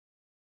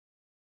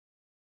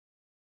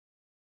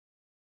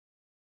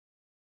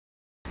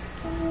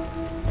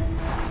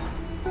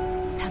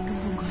방금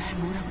본 걸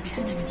뭐라고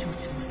표현하면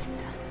좋을지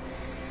모르겠다.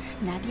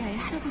 나디아의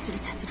할아버지를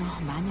찾으러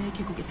마녀의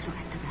계곡에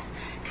들어갔다가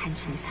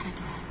간신히 살아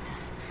돌아왔다.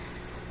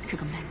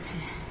 그건 마치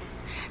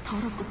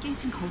더럽고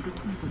깨진 거울을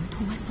통해 본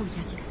동화 속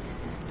이야기 같았다.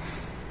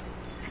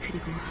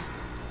 그리고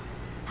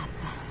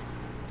아빠,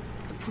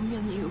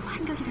 분명히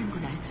환각이라는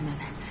건 알지만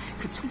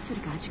그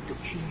총소리가 아직도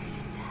귀에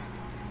울린다.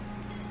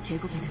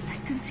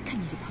 계곡에는 끔찍한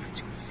일이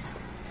벌어지고 있다.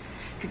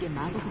 그게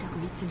마법이라고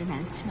믿지는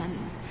않지만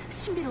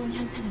신비로운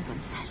현상인 건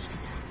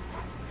사실이다.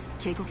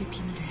 계곡의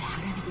비밀을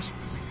알아내고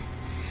싶지만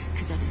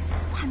그 전에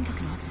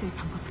환각을 없앨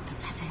방법부터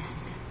찾아야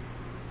한다.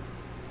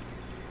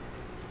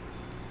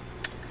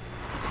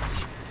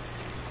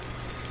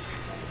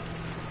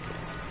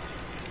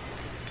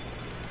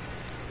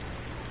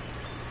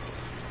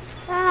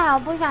我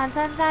不想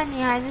称赞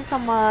你还是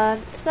什么，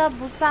这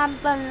不算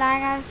笨啦，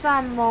应该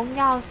算萌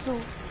要素。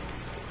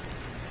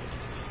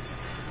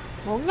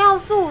萌要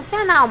素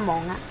在哪有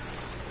萌啊？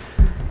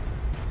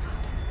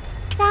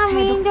这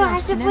明明就还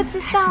是不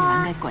知道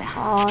啊。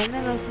哦，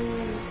那个是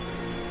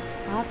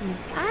怎么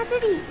啊？这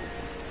里。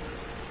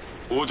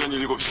 오전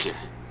 7시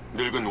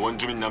늙은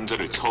원주민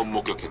남자를 처음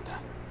목격했다.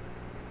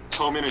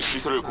 처음에는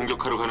시설을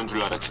공격하러 가는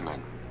줄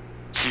알았지만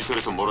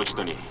시설에서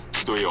멀어지더니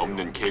지도에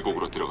없는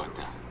계곡으로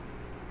들어갔다.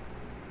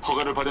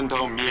 허가를 받은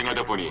다음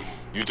미행하다 보니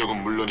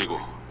유적은 물론이고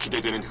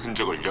기대되는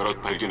흔적을 여럿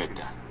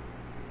발견했다.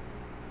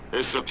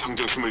 애써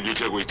평정심을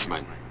유지하고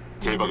있지만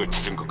대박을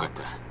찾은 것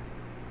같다.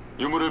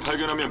 유물을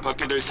발견하면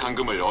받게 될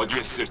상금을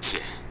어디에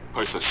쓸지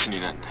벌써 신이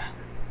난다.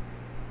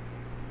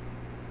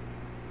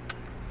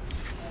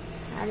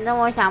 反正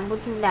我想不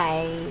出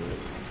来。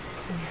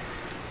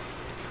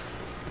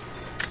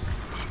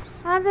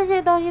它这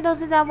些东西都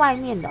是在外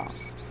面的好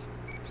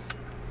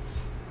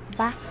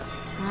吧？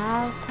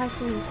好，快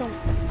速移动。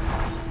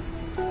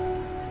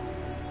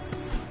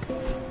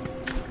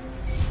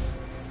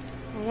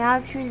我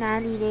要去哪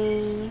里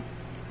嘞？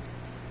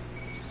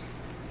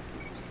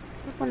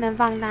这不能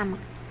放大吗？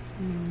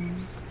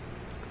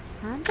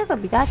好像这个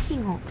比较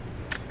近哦。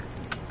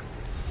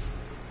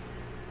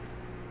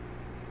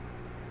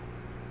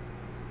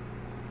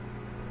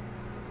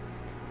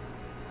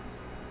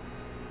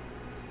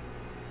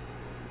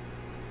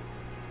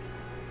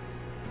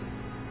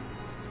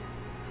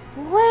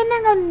 不会，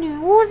那个女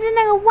巫是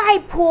那个外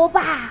婆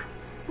吧？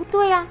不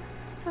对呀、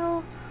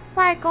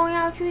外公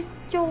要去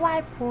救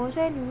外婆，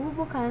所以女巫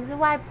不可能是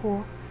外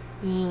婆。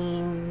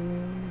女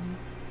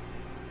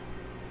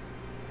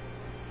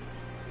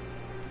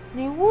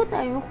巫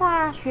等于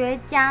化学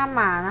家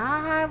嘛，然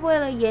后她为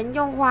了研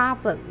究花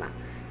粉嘛，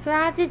所以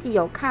她自己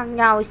有抗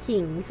药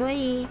性，所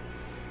以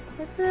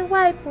可是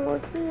外婆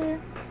是，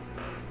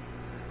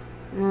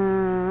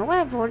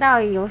外婆到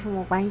底有什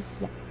么关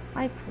系啊？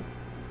外婆。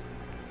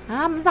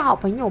 他们是好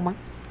朋友吗？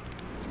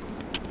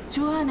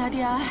 좋아,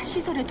 나디아.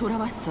 시설에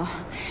돌아왔어.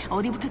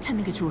 어디부터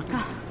찾는 게 좋을까?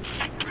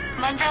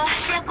 먼저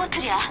씨앗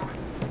꽃들이야.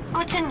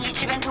 꽃은 이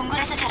주변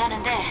동굴에서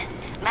자라는데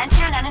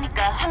많지는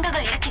않으니까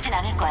환각을 일으키진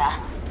않을 거야.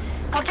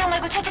 걱정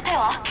말고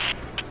채집해와.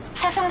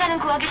 사슴과는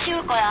구하기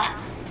쉬울 거야.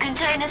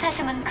 근처에 있는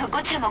사슴은 그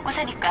꽃을 먹고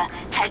사니까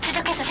잘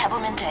추적해서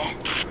잡으면 돼.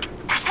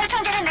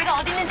 살충제는 내가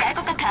어디 있는지 알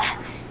것 같아.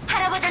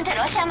 할아버지한테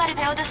러시아말을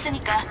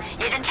배워뒀으니까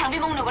예전 장비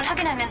목록을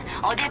확인하면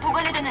어디에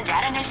보관해뒀는지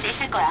알아낼 수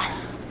있을 거야.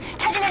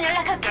 찾으면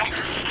연락할게.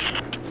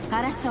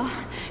 알았어.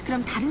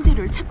 그럼 다른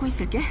재료를 찾고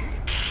있을게.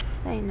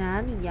 在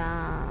哪里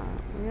呀？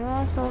我又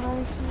要收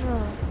东西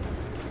了。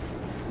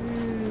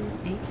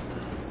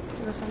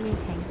这个上面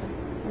踩一个。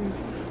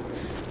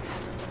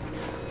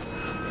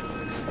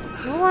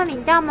如果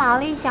你叫毛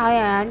利小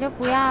演员，就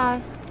不要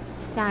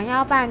想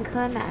要扮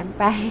柯南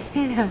白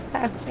线的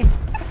范围。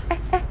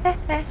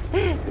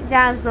是这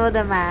样说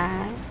的吗？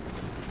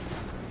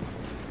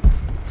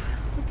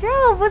我觉得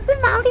我不是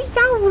毛利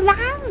小五郎，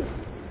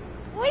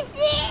不是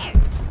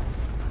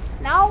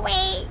 ，No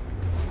way。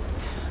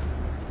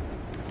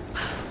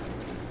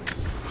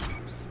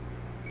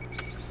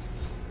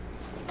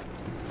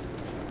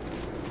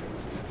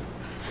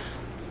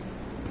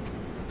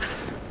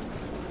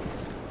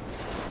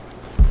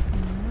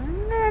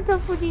那这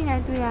附近才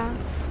对啊！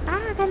啊，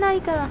看到一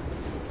个了，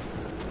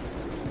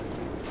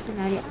在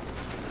哪里啊？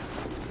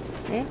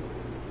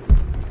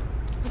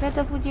 我在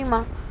这附近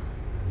吗？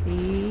在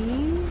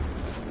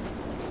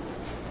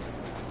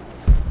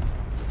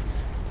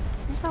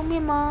上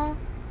面吗？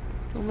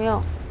有没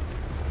有？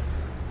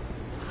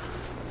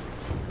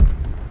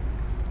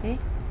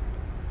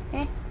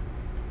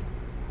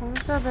红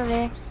色的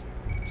嘞，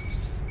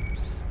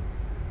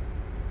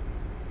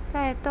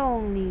在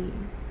洞里，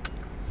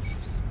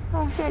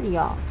洞穴里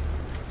哦。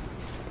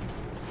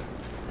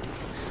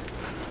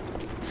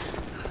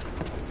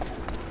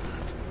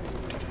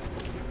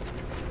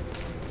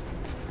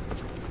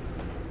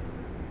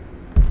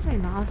 这里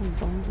哪有什么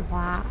种子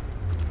花？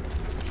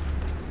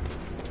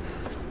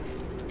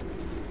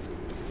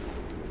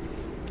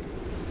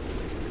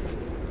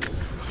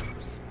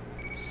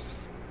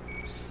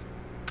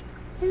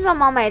为什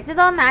么每次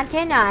都拿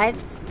千鸟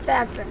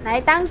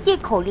来当借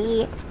口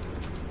哩？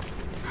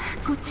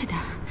 꽃이다.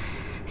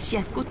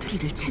 씨앗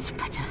꼬투리를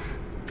채집하자.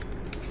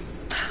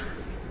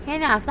 天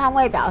鸟上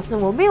尉表示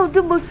我没有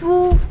这么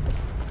说。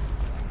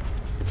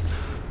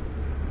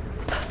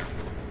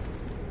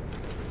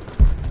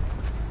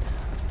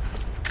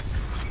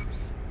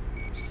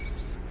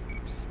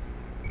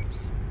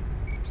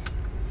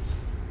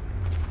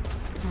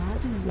哪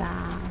里呀？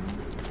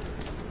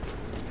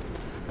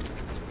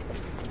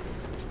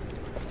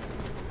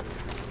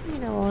记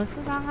得我是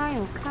刚刚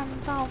有看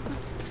到不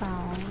少。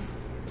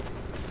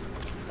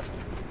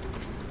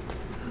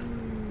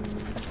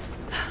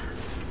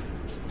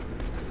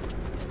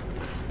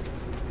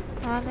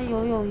再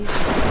游泳一下。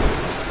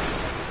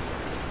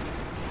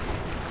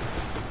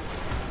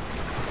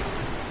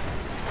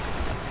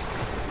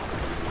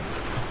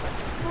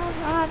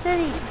啊，这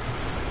里。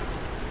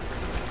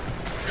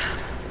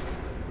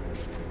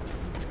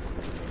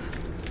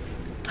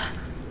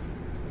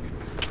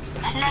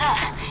 라라,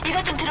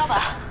 이것 좀 들어봐.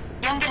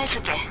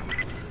 연결해줄게.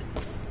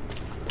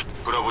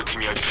 브라보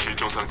팀이 아직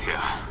실종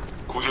상태야.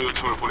 구조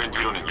요청을 보낸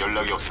뒤로는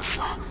연락이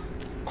없었어.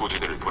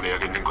 구조대를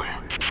보내야겠는걸.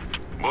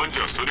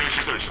 먼저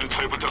수리시설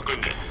순찰부터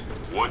끝내.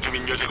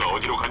 원주민 여자가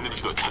어디로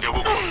갔는지도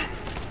찾아보고.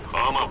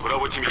 아마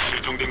브라보 팀이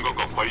실종된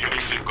것과 관련이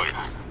있을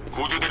거야.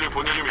 구조대를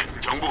보내려면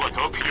정보가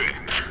더 필요해.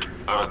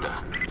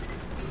 알았다.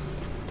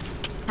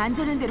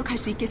 안전한 데로 갈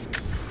수 있겠어.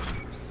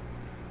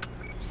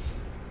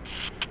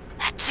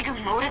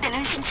 지금 오래된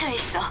은신처에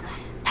있어.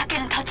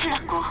 밖에는 덫을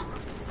놨고.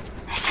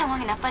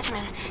 상황이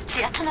나빠지면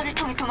지하 터널을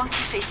통해 도망칠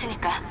수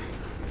있으니까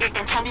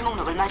일단 장비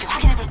목록을 마저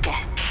확인해볼게.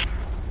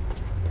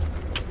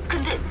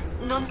 근데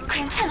넌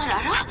괜찮아,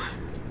 알아?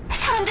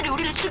 사람들이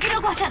우리를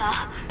죽이려고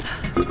하잖아.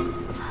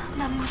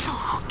 난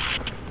무서워.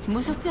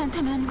 무섭지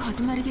않다면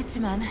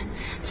거짓말이겠지만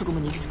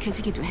조금은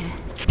익숙해지기도 해.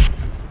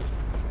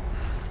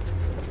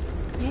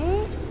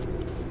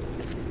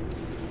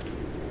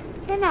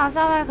 天鸟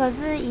上尉可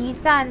是一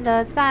战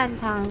的战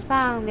场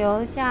上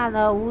留下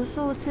了无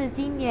数次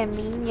经典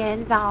名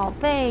言，早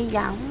被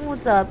仰慕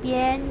者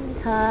编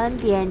成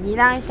典籍，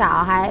让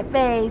小孩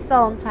背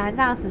诵，传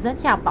上史称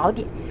像宝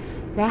典。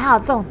原来还有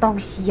这种东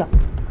西哦，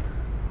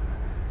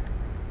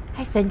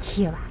太神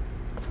奇了吧！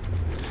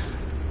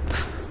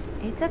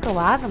哎，这个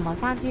我要怎么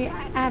上去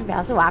按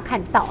表示我要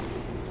看到？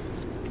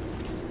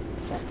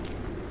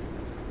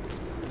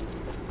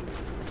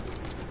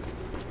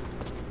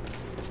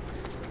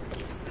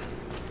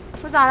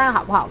 不知道那个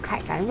好不好看，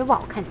感觉就不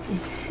好看。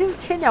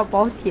千鸟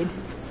宝典，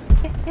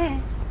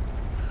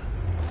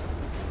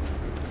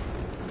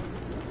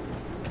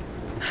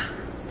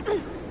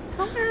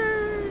冲啊！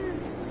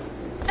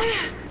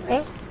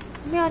哎，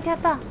没有跳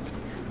到。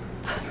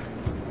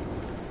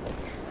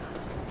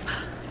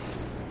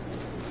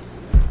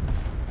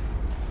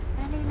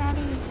哪里哪里？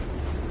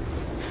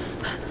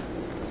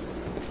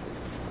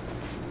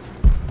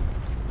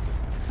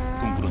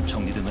 동굴은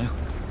정리되나요?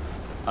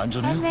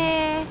 안전해요?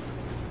 네.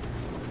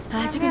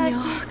 아직은요.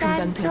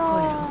 금방 될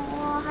거예요.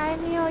 我还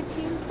没有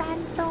进山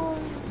洞。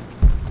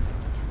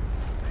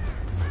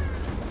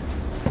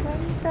等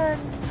等。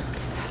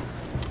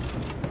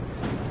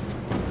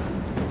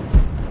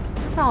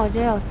至少我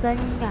觉得有声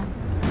音啊。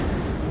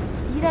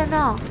敌人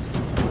哦！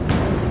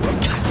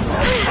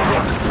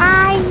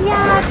哎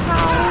呀，讨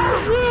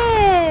厌！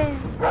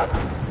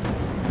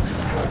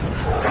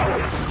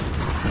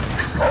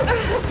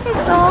这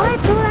怎么会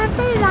突然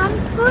被狼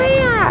追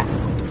啊？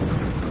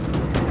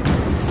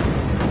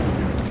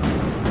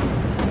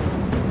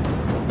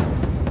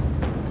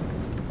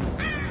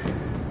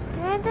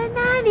 在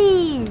那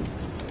里，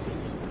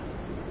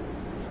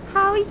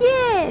讨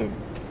厌！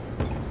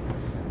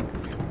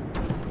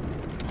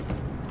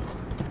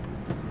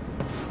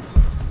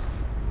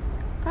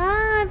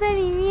啊，在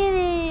里面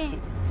呢。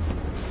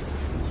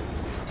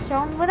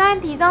熊不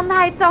但体重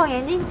太重，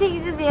眼睛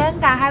近视别人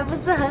感还不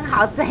是很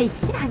好，怎样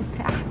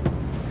的、啊？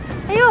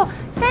哎呦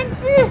，3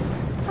只，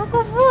好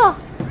恐怖、哦！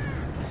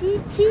一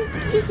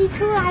起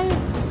出来耶！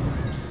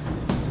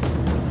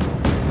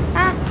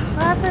啊，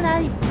我要在哪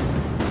里？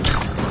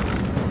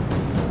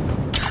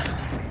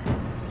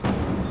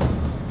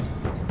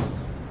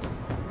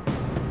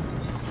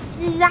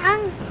 狼，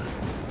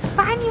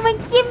把你们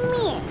歼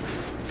灭！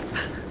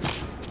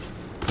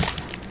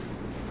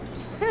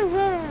哼哼，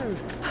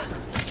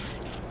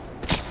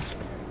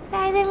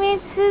在那边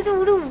吃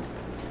露露，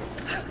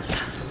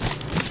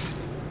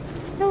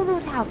露露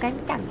才好干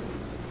净。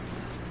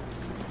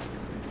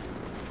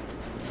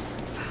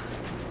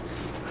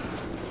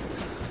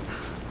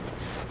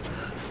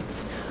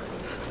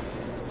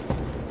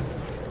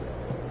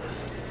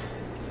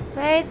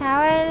所以才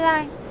会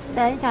让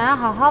人想要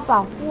好好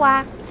保护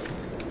啊。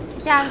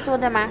 这样说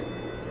的吗？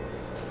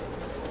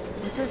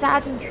你是不是要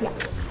进去啊？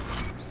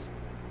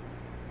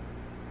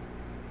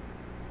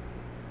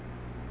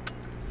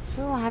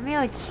所以我还没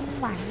有清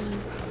完呢。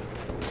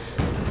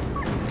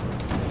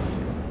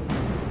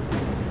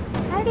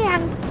还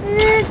2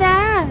只的。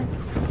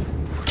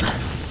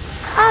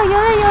哦，有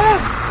了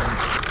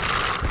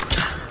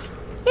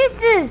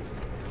 ！Yes，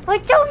 我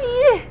终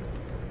于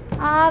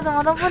啊，怎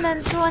么都不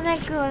能做那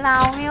个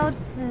啦，我没有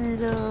纸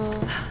了。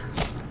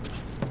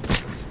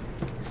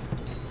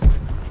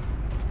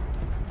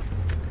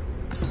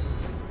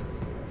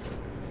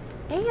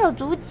有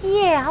足迹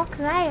耶，好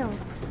可爱哦！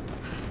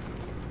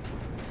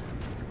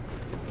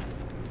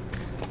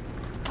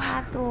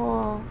花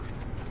朵，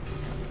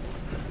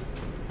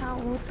还有5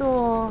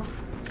朵，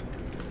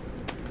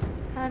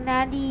还有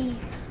哪里？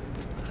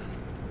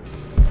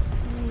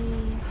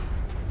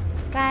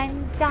肝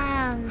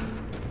脏，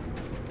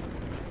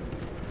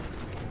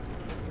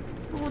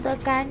鹿的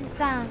肝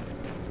脏。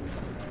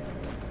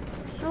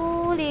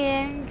苏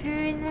联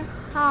军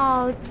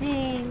耗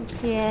尽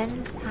钱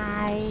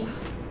财，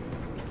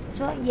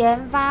说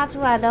研发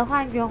出来的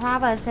幻觉花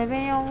粉，随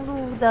便用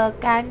鹿的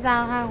肝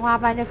脏和花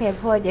瓣就可以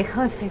破解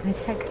构成个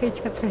家可以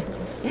就可以。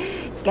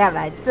干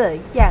嘛这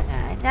样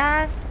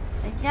啊？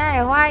人家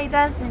也花一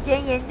段时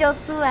间研究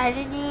出来的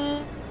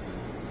呢，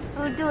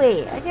对不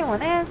对？而且我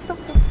那个都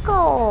不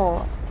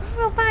够，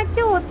没有办法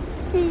救我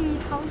自己，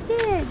讨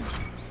厌。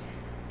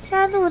现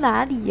在鹿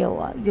哪里有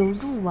啊？有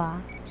鹿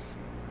啊？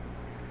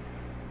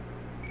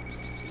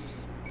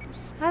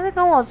他是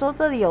跟我说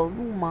这里有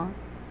路吗？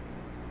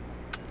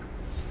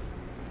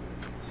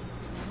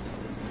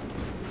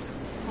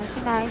我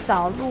去哪里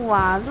找路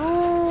啊？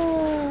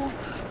路！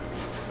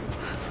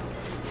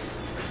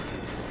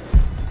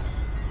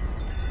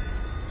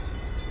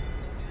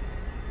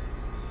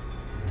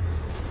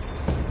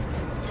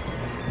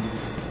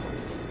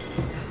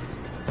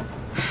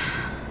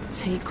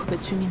제이콥의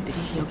주민들이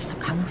여기서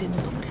강제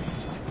노동을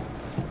했어.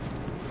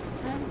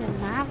 很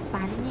麻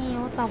烦呢，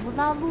我找不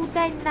到路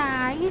在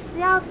哪，一直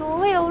要走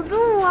会有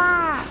路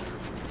啊！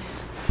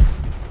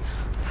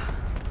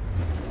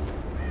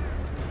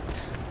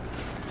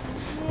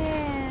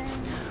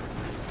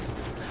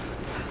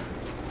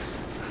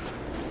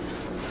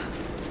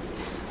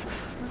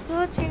我是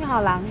不是清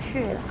好狼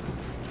穴了？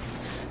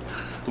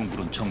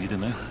 동굴은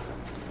정리됐나요?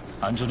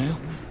 안전해요?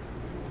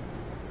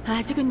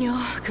 아직은요.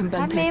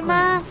 금방 还 될 没 거예요.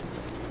 吗？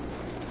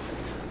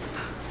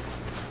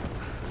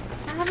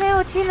还没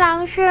有清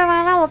狼穴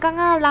吗？那我刚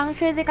刚的狼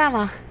穴在干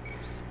嘛？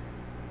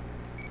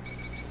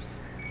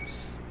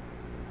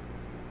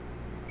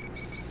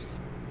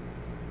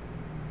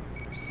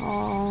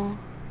哦，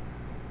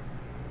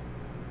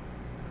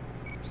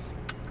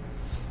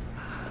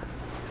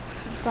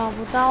找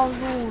不到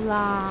路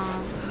啦，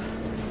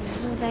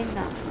路在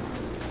哪？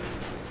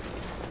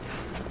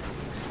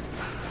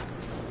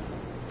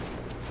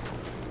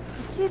我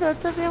记得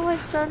这边会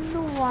深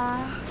入啊。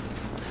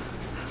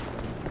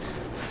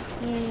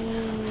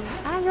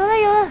啊，有了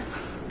有了！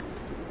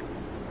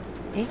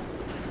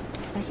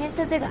我先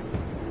射这个。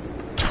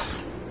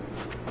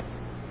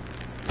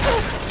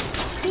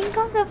进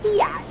攻个屁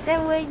呀！再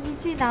问一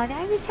句，老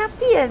娘就枪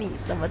毙了你！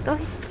什么东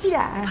西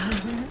啊？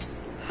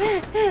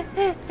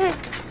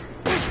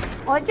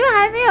我就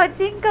还没有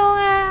进攻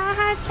啊，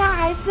他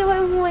还是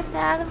会问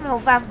啊，都没有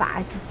办法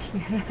的事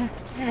情。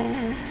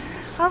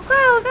好快，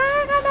我刚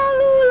刚看到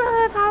路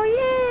了，讨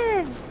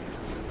厌！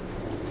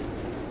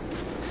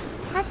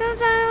他就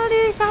这样有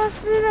点消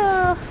失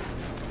了。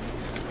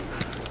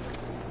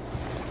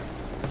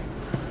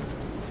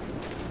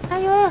哎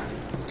呦，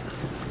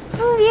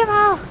路别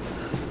跑！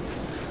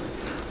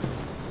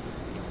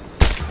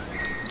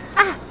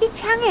啊，一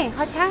枪哎，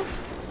好强！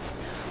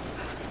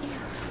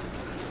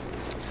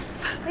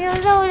没有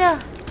肉了，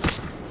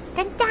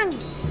干仗！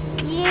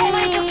耶！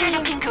 할머니 쪽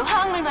잡힌 그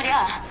화학물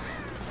말이야.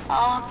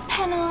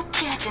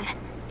 페노티아진.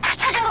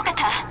 찾은 것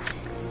같아.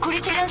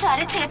 구리 재련소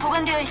아래층에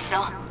보관되어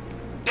있어.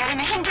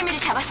 여름에 행주미를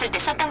잡았을 때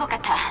썼던 것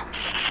같아.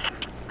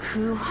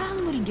 그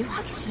화학물인 게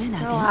확실해,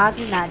 나디야?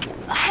 확인 아니야.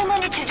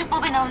 할머니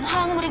제조법에 나온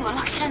화학물인 건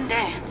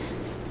확실한데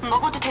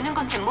먹어도 되는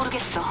건지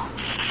모르겠어.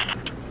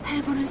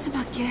 해보는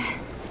수밖에.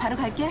 바로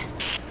갈게.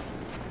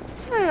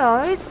 就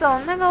有一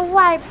种那个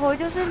外婆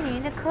就是你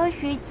的科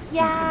学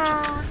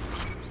家，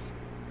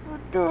不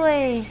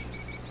对。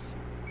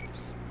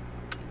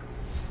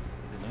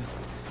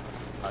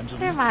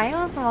对嘛？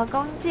用什么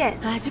弓箭？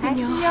还是用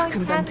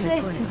枪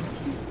对击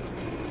器？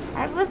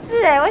还不是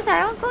我想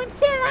用弓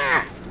箭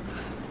啦！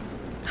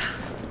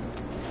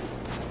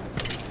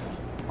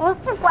我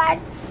不管，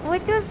我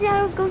就是要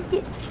用弓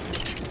箭。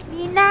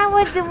你拿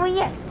我怎么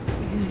样？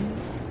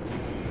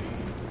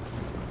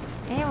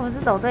我是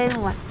走对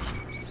路吗？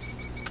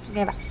应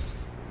该吧。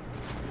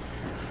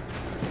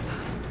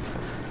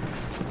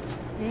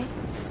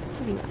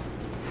这里吧。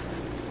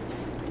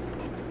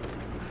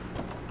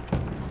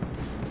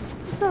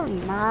这里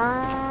吗？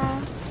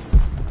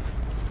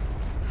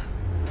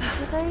我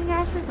觉得应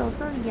该是走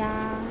这里呀。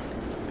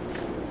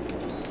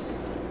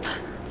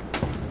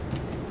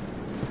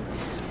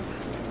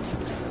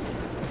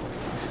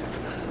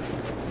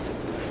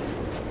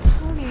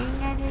苏联应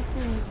该在这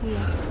边。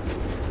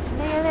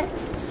有嘞。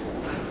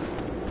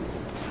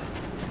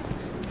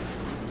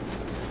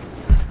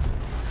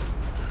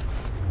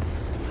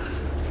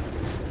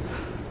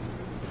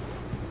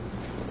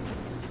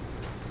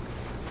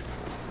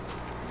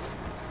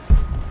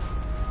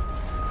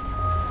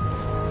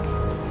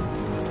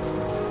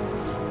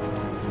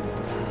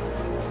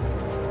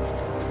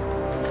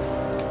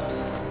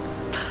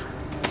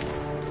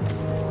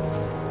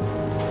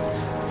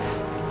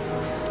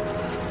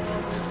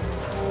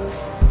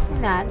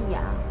哪里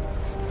啊？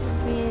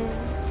这边。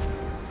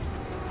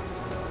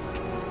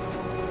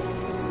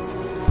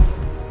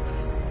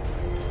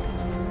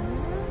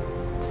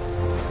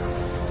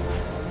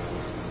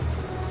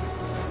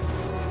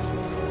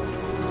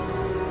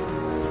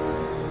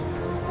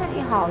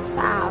好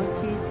大，我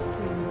去死！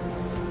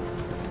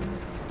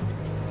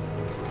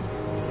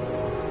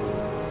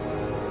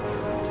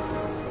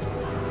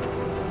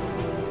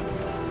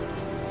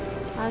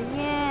讨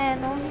厌，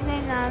东西在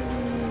哪里？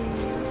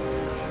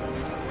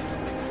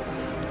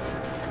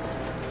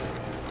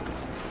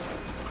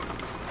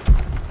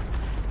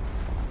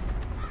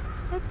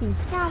在底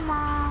下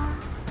吗？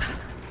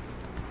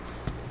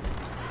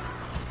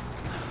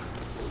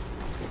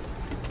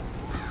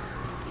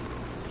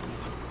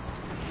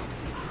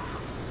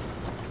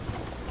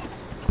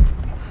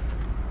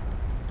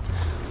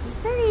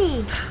这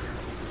里，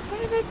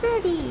在这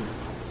里。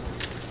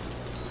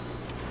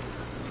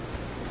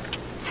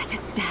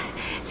 찾았다.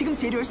 지금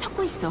재료를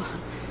섞고 있어.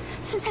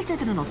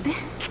 순찰자들은 어때?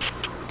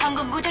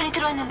 방금 무전이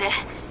들어왔는데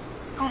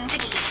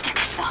움직이기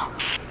시작했어.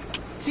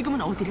 지금은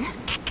어디래?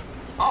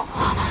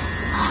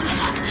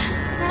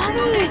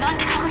 방금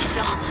너한테 가고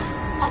있어.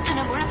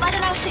 어쩌면 몰래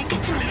빠져나올 수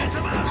있겠지만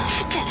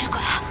쉽지 않을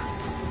거야.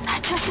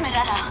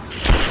 조심해라.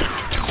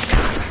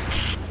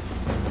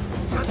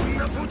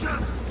 보자.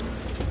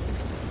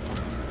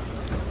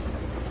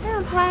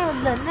 突然有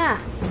人啊！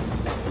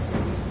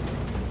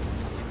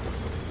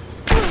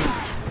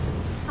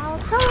好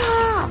痛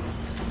啊！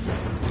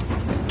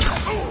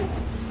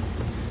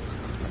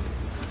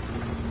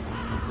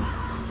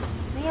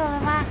没有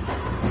了吗？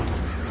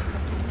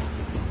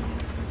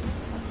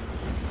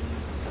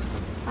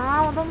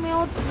啊，我都没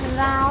有纸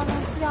啦，我怎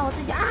么吃掉我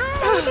自己啊？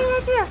掉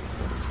下去！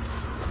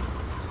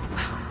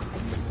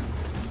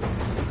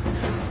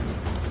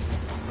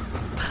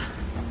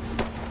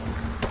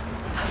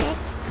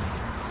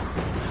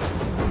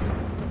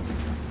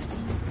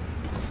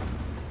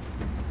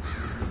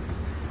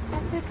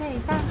可以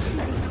上去的。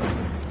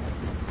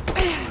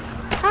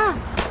啊，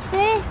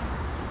谁？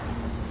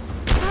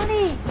哪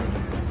里？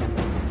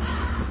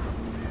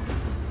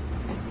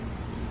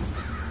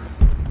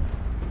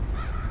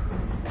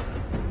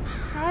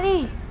哪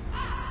里？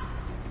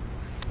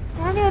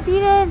哪里有敌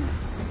人？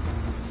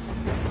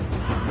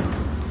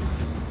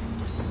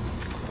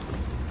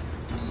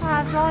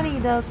话说你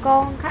的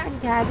弓看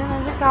起来真的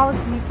是高级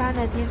番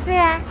的铁，对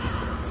啊。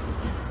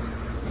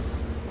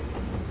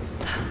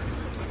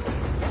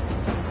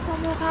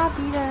 没有看到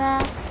敌人啊？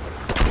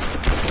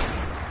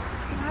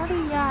哪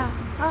里呀？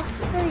啊，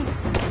这里。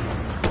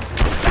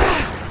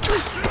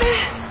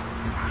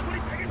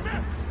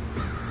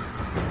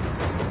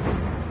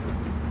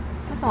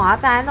为什么要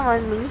站在那么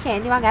明显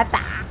的地方给他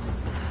打？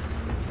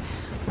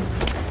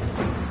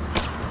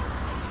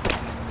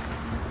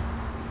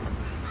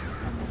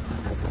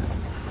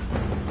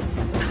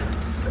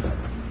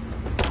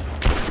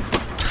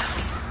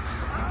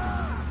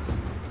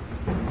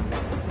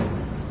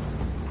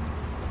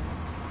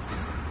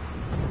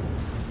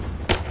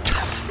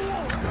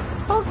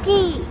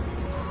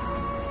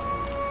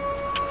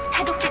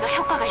해독제가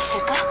효과가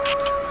있을까?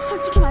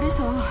 솔직히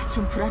말해서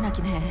좀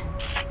불안하긴 해.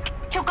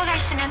 효과가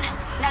있으면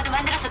나도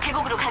만들어서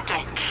계곡으로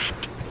갈게.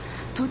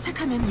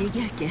 도착하면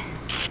얘기할게.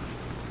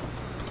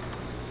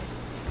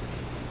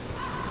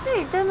 这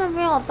里真的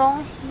没有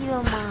东西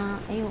了吗？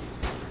哎呦！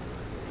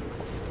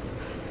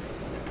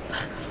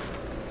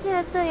记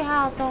得这里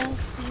还有东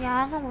西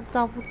啊，那我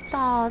找不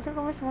到，这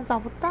个为什么找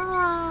不到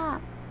啊？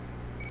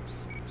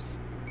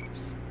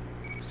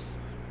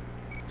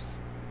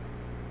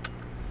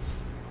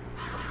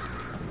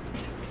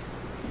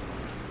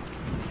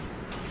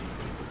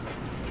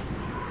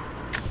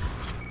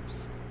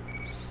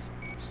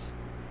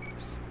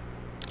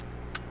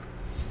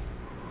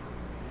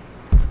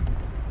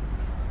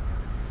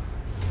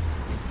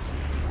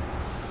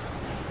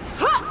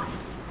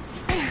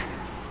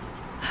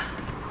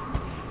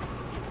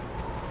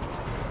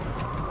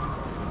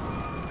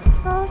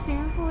 搜寻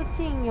附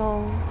近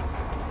有，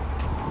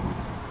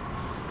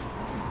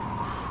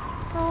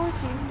搜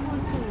寻附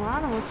近，我要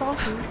怎么搜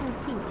寻附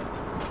近？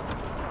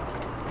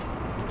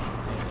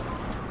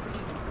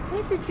我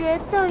一直觉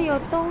得这里有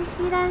东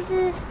西，但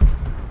是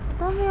我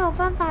都没有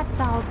办法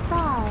找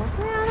到。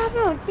对啊，那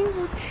边我进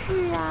不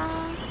去啊。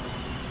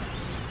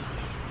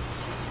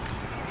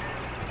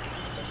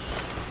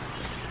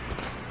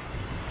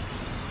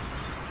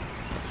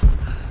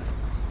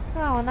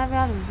对啊，我那边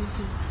要怎么进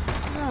去？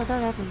那我到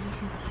底要怎么进去？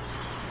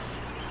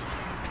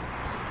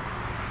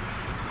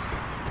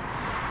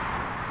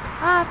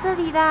 啊，这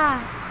里啦！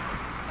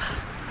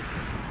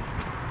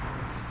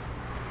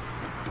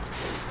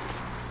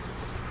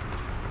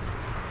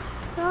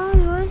终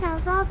于，我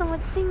想说要怎么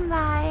进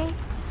来？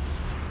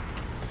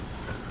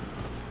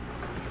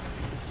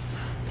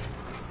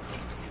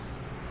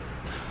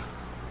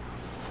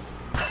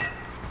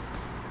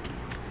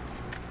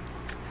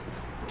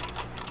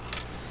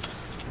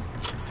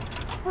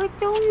我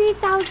终于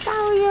找到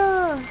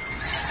了！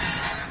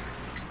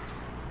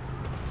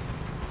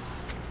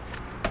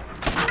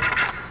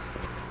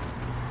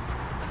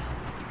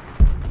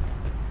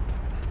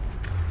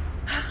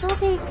 都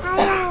可以开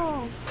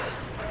哦！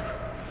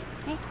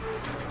哎，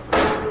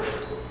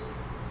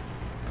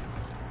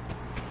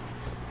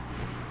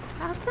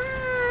好棒！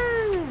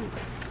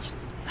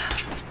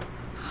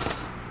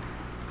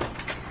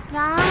来，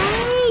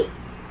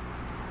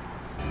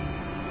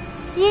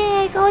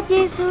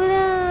解除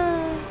了。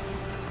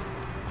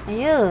哎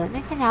呦，那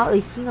看起来好恶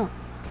心哦！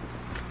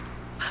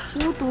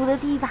无毒的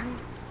地方。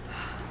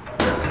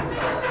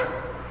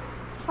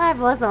外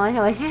婆什么？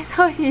我先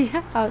收集一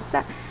下宝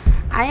藏。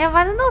哎呀，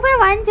反正都快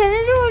完成了，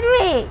对不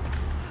对？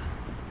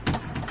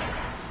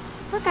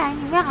我感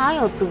觉里面好像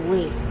有毒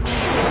哎。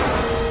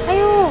哎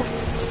呦！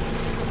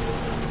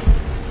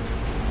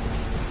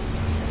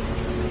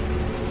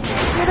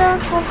觉得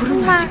恐怖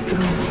吗？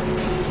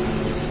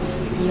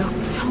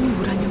 역청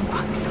우라늄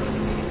광석.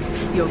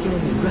 여기는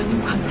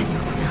우라늄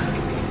광산이었구나.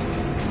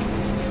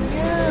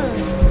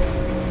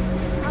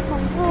 아,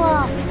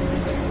 공부워.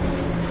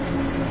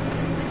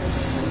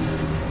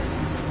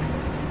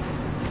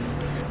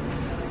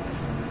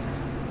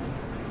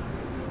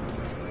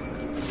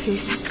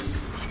 세상.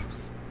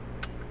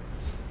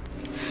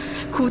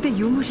 고대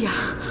유물이야.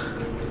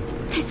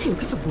 대체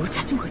여기서 뭘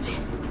찾은 거지?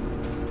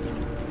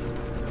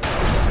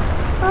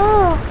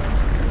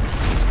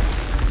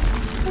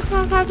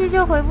 跳下去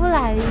就回不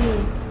来了耶！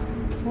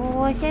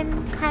我先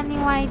看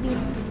另外一边。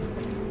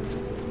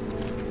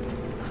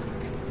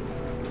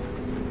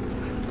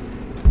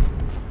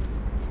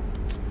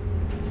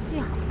这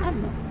里好暗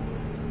哦。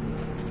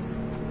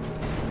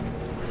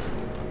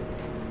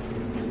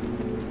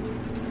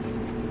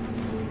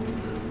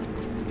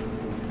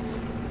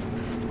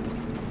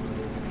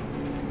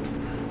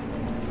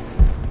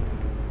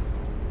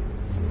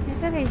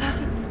这可以下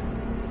去。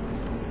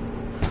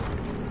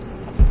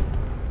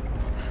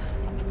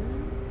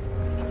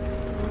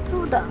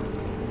 的，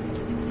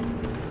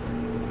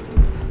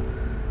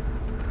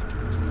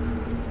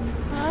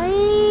哎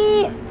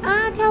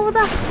啊，跳不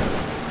到，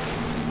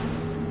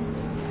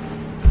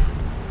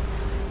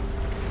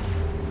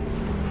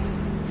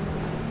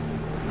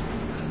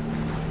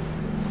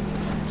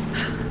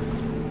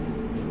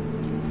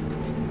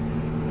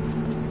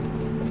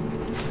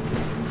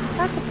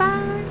拜拜。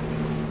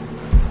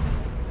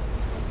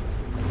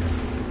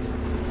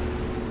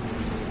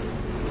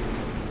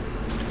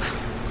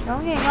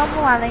 永远用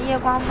不完的夜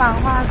光棒，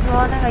话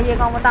说那个夜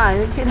光棒到底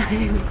是去哪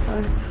里了？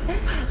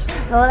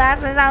从他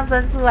身上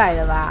生出来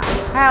的吧？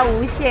还有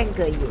无限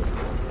个耶！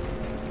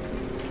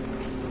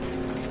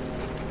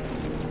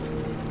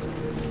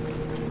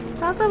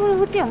然后这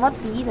附近有没有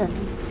敌人？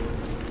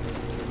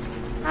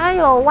还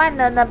有万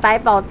能的百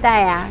宝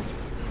袋啊！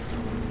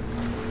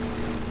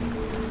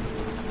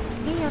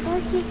诶，有东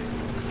西，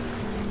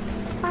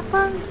发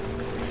光。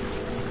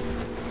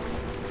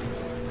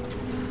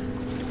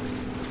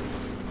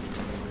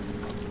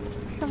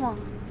 什么？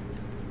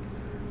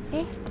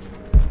诶，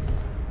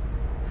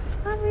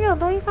那边有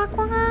东西发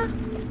光啊！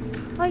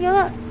哦，有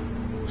了。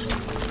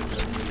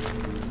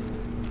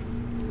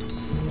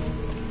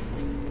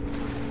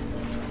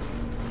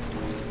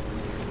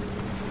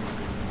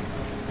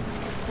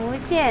无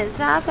限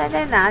是要塞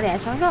在哪里啊？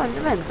熊熊，你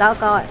真的很糟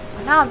糕哎！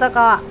哪有糟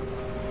糕啊？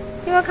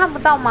是因为看不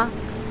到吗？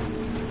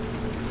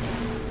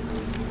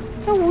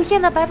就无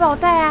限的百宝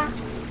袋啊！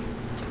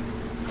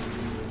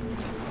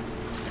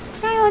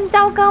 那有很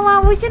糟糕吗？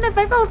无限的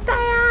百宝袋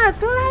啊！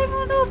哆啦 A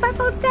梦都有百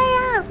宝袋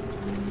啊！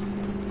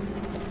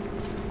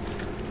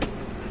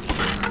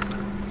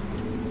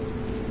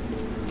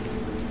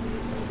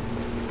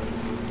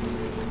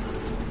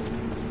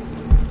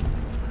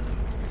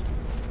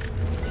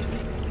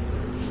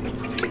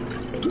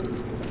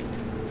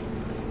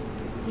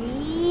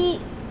咦？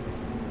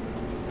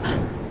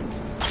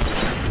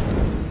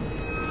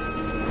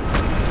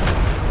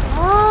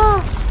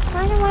哦，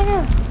完了完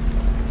了！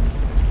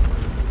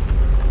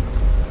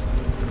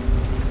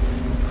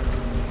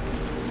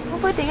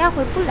 会等一下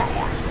回不来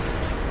呀、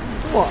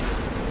我，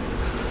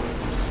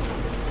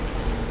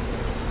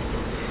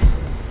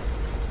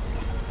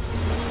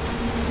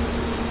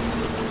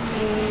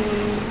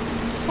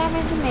下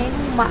面是没路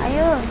嘛？哎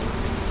呦，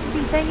无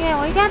底深渊，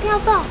我一定要跳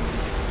动！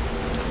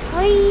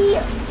哎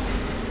呀，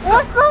我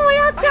说我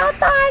要跳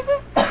动，还是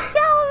死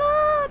掉了，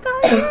讨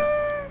厌！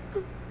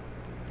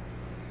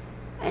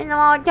为什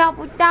么我跳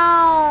不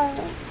到？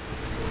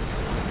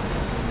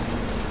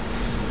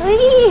哎，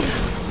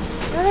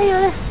有了有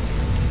了！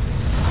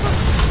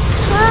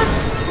 啊！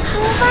怎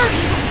么办？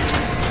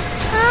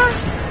啊！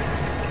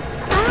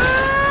啊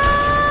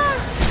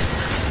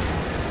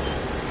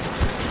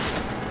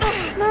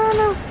 ！No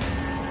no！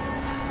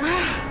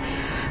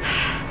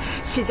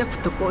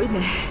 시작부터 꼬이네.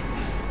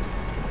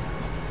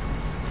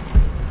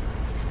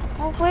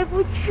 我回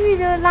不去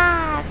了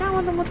啦！看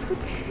我怎么出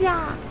去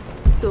啊？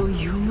 또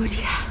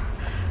유물이야.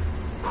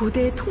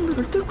 고대의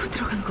통로를 뚫고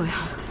들어간 거야.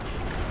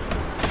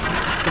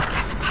 직접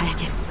가서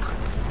봐야겠어.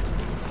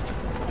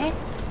 哎，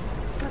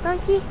有东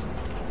西。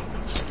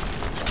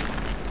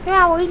 对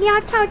啊，我一定要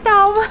跳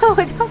到，不然我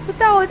跳不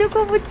到，我就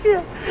过不去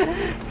了。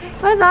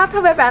为什么要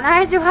特别把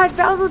那一句话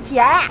标注起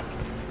来啊？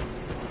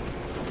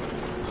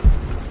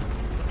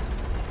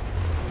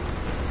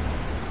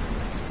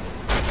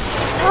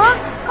哦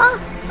哦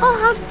哦，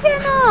好贱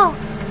哦！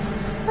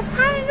我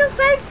差点就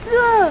摔死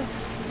了。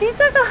你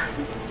这个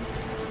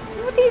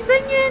无底深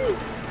渊，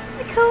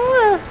太可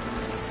恶了！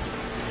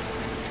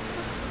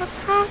我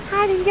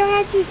差点掉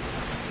下去，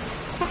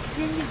吓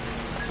死人了！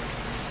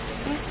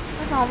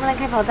什么不能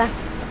开宝藏？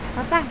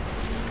宝藏。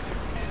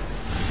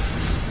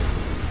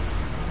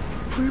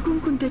 붉은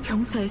군대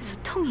병사의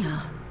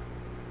수통이야.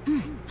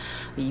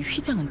 이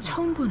휘장은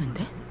처음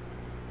보는데?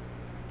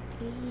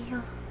 이거,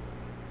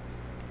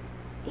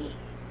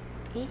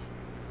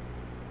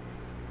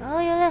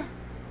有了，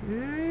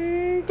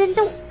震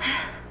动。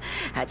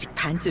 아직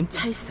반쯤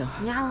차 있어.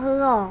 你要喝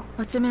哦？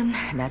 어쩌면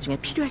나중에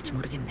필요할지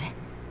모르겠네.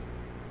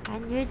 感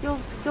觉就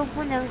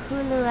不能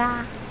喝了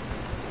啊。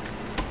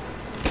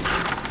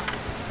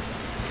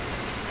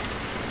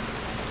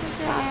就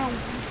是要用。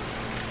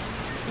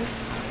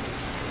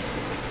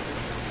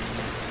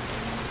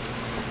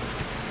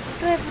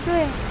不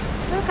对，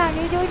我感觉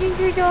丢进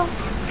去就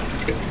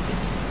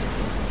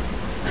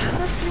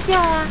死掉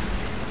啊！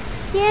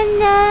天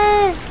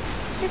哪，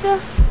这个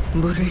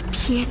물을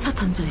피해서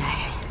던져야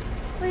해.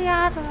 对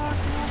呀，怎么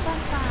办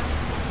法？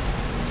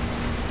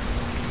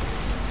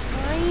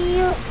哎呦，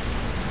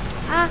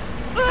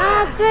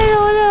对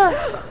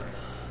了，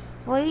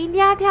我一定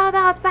要跳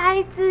到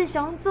摘自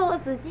熊作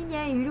死经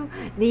典语录，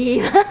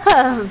你们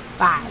很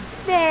烦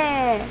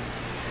呢。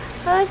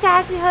 喝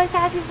下去，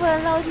不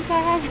能漏气，跳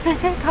下去不能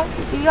口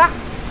鼻哇！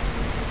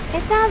哎，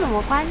这样怎么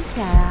关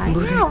起来啊？应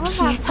该有办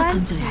法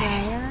关起来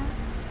呀、啊。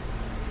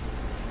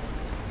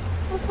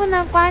我不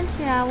能关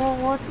起来，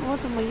我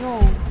怎么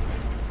用？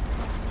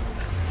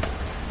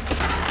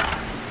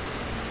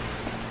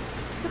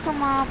这个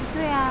吗？不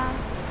对啊。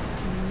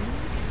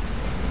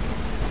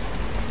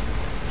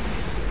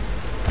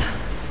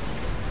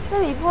这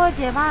里不会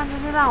解放，真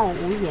是让我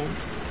无言。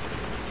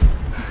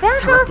不要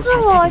告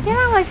诉我，先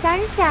让我想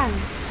想。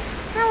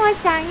 让我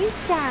想一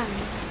想，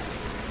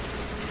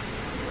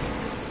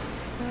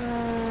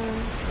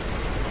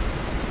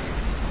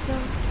就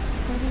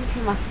丢进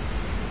去嘛，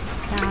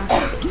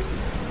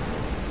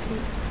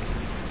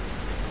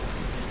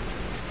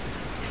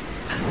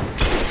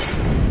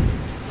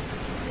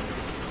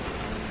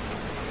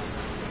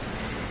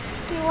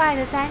意外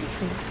的单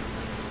纯，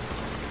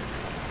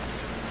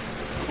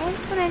哎，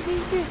不能进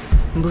去。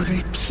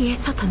 물을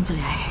피해서 던져야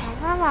해. 想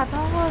办法通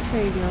过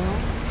水流。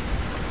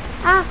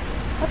啊！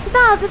 我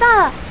知道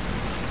了。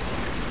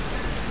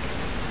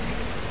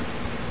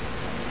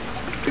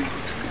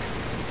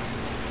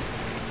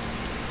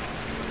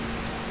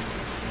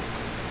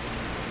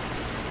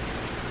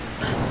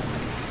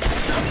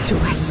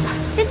좋았어.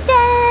 噔噔。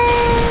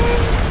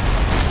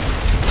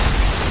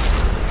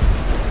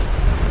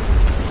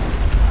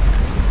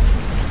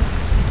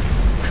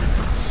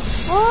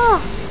哦，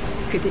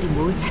 그들이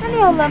뭘 那里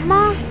有人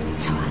吗？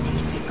 저 안에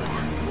있을 거야.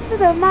 是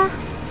人吗？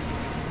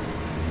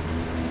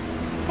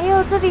 哎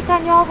呦，这里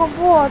感觉好恐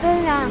怖哦！真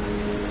的讲，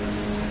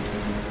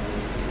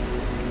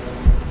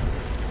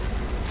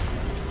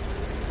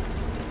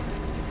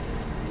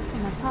怎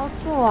么操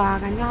作啊？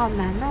感觉好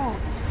难哦。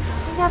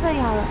先下这里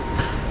好了。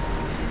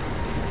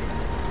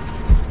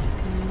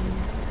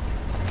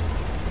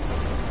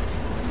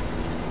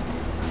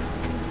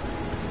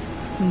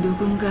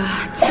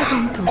 누군가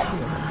차가운 도구와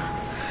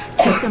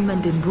직접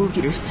만든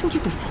무기를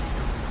숨기고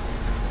있었어.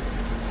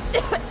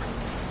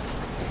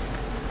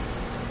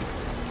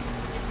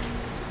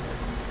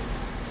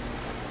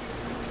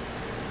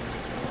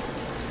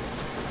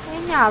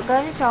 鸟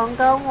跟熊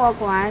跟我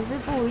果然是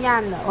不一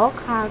样的。我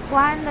卡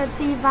关的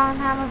地方，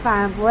他们反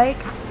而不会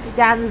卡，是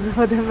这样子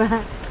说的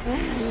吗？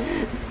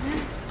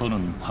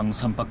 더는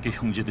광산밖에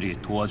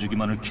형제들이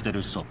도와주기만을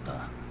기다릴 수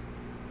없다.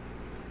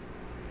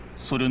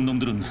 소련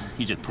놈들은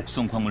이제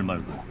독성 광물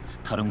말고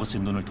다른 것에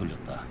눈을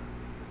돌렸다.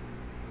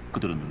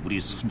 그들은 우리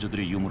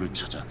선조들의 유물을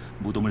찾아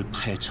무덤을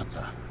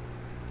파헤쳤다.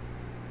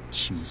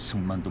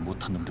 짐승만도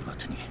못한 놈들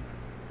같으니.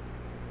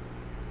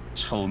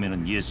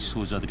 처음에는 옛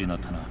수호자들이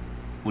나타나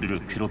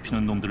우리를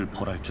괴롭히는 놈들을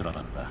벌할 줄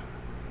알았다.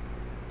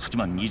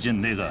 하지만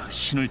이젠 내가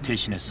신을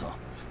대신해서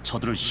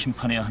저들을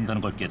심판해야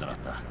한다는 걸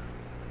깨달았다.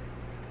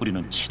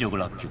 우리는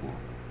체력을 아끼고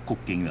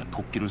곡괭이와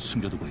도끼를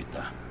숨겨두고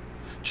있다.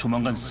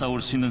 조만간 싸울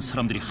수 있는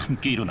사람들이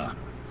함께 일어나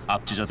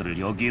압지자들을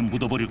여기에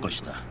묻어버릴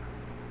것이다.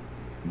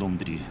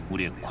 놈들이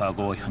우리의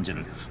과거와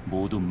현재를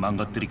모두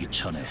망가뜨리기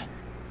전에.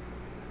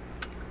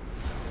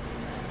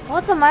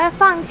 我怎么会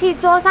放弃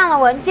桌上的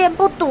文件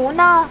不读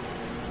呢？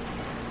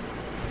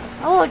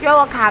而我觉得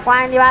我卡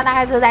关的地方大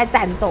概是在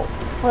战斗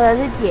或者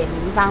是解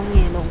谜方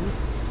面的东西。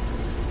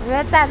我觉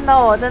得战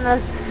斗我真的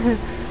是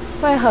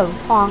会很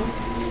慌。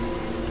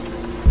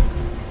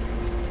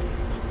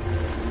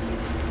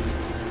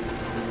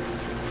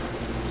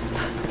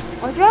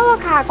我觉得我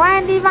卡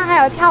关的地方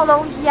还有跳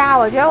东西啊，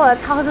我觉得我的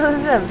操作是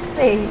很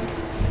废。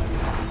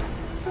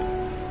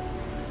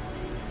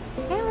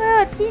哎，我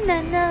有技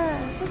能了，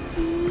不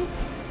急。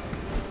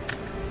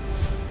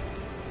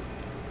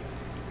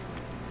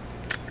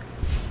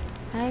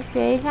 来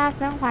学一下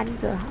生还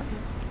者好了。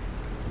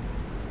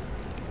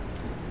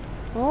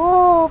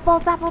哦，爆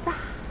炸爆炸！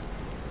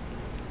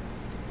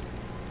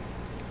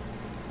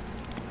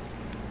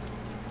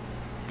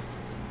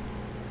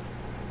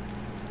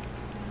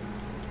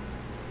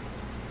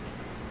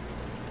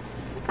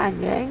感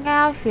觉应该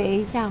要学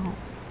一下哦。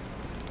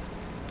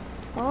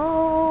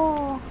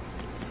哦。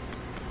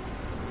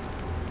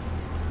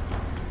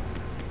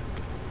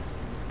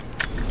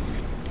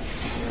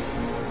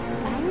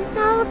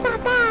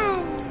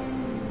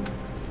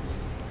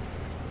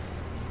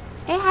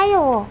哎，还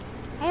有哦，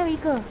还有一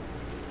个。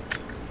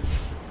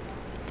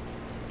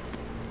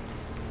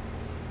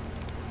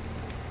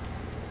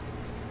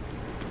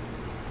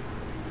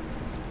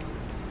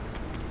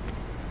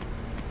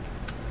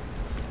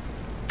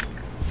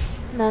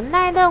能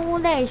耐任务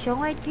类雄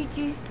威居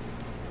居，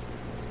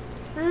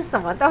这是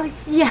什么东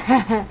西啊？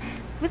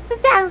不是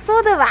这样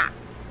说的吧？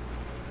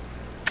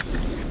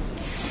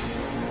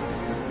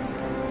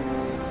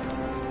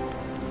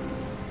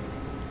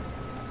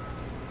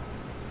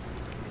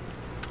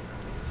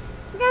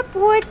应该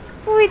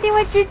不一定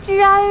会居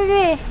居啊，对不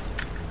对？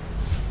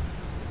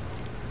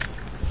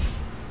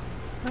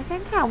我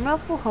先看有没有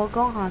复合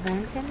弓，好，咱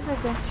先这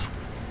个。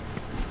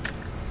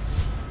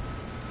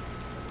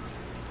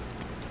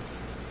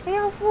没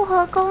有复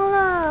合弓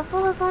了，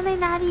复合弓在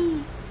哪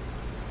里？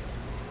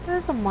这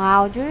是什么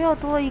啊？我觉得又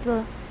多一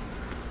个，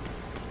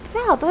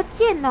这好多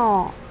剑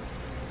哦。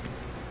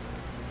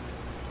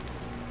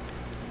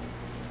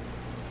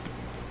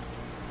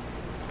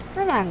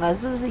这两个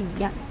是不是一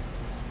样？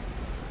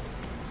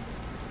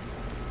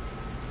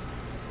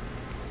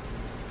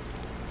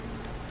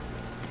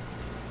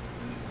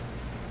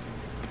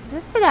我觉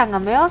得这两个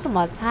没有什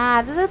么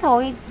差，这是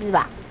同一只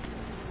吧？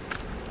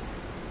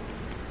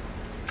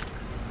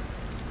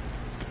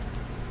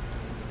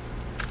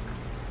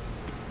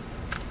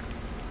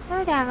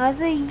这两个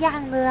是一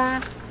样的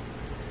啊。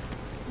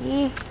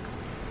咦，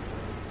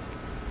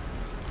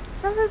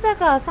就是这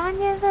个3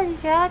件设计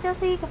学校就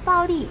是一个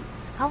暴力，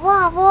好不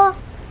好不？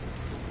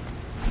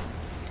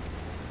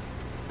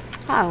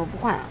换我不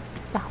换了，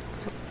这好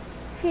不错。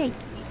嘿，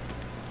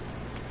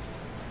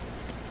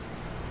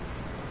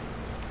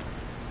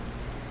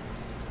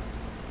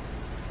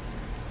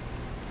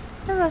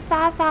这个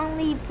杀伤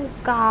力不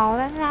高，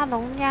但是它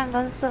容量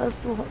跟射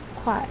速很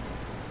快。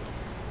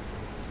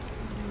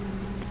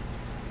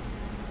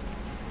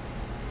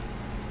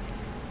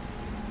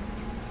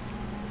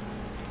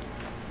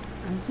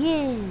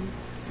耶，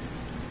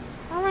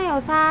当然有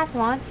差，死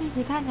亡气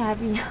息看起来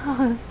比较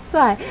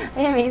帅，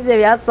而且名字也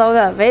比较中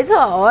二。没错，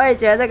我也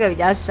觉得这个比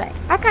较帅，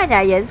它看起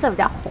来颜色比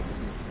较红。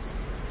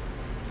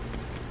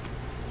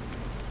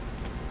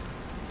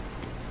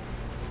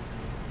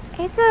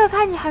哎，这个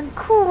看起来很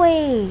酷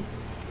哎，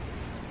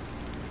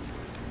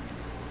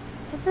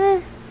可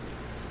是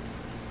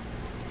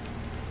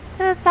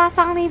这个杀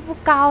伤力不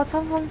高，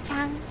冲锋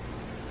枪，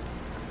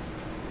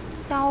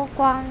消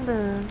光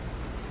的。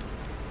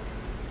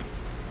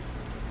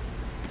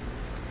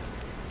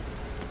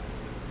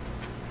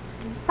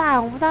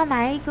我不知道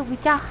哪一个比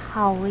较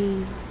好诶。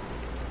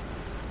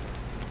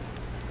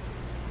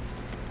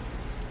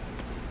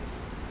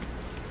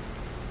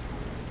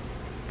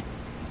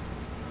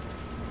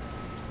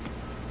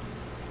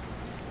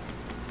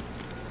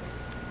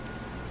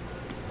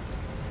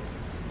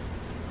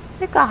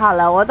这个好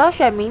了，我都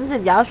选名字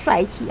比较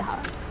帅气好了。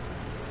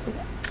这个。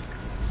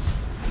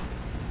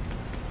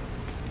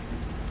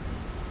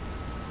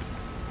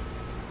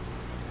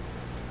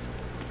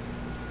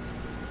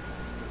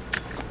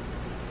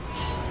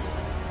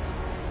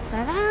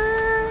来啦，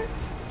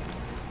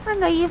换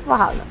个衣服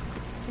好了。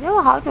我觉得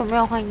我好久没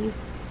有换衣服。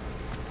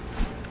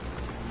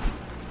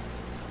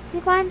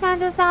机关枪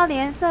就是要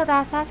连射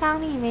的，杀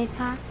伤力没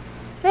差。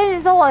所以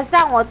你说我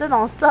像我这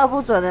种射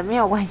不准的没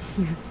有关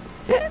系。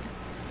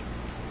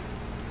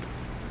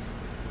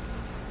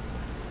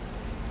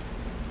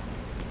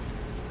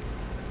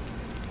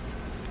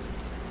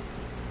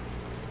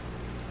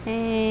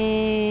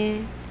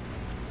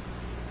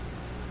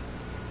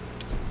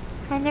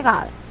看这个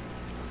好了。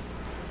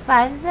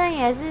反正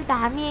也是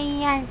打灭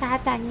异暗杀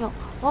战用，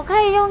我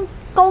可以用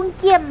弓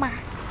箭嘛？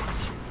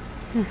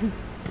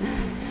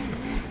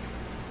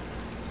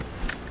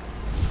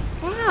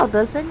还好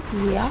的升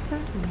级也要升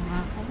什么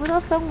啊？我不都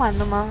升完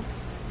了吗？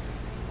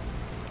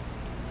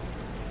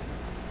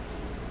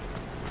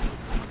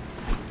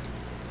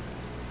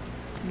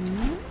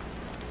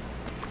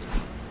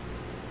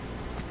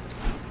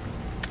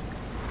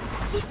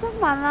升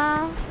完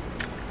啦，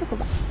这个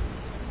吧。